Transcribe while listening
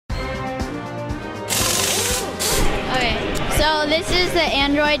So this is the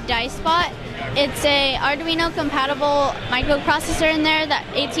Android DiceBot. It's a Arduino compatible microprocessor in there, that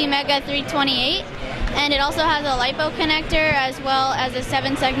ATmega 328, and it also has a LiPo connector as well as a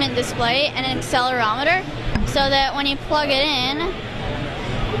 7-segment display and an accelerometer, so that when you plug it in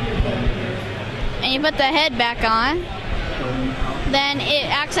and you put the head back on, then it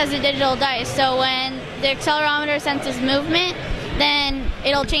acts as a digital dice. So when the accelerometer senses movement, then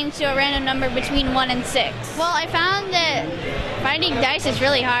it'll change to a random number between 1 and 6. Well, I found that finding dice is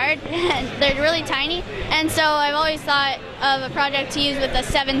really hard. They're really tiny, and so I've always thought of a project to use with a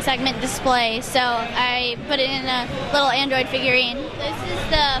 7-segment display, so I put it in a little Android figurine. This is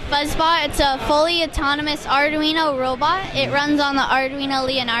the Fuzzbot. It's a fully autonomous Arduino robot. It runs on the Arduino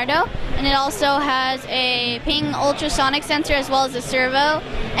Leonardo, and it also has a ping ultrasonic sensor as well as a servo,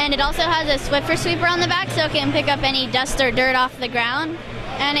 and it also has a Swiffer sweeper on the back so it can pick up any dust or dirt off the ground,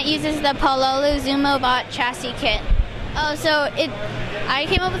 and it uses the Pololu ZumoBot chassis kit. Oh, so I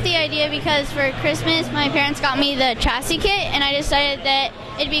came up with the idea because for Christmas my parents got me the chassis kit, and I decided that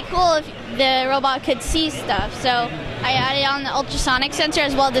it'd be cool if the robot could see stuff. So I added on the ultrasonic sensor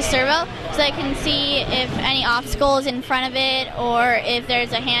as well as the servo, so I can see if any obstacle is in front of it or if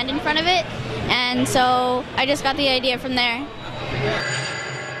there's a hand in front of it. And so I just got the idea from there.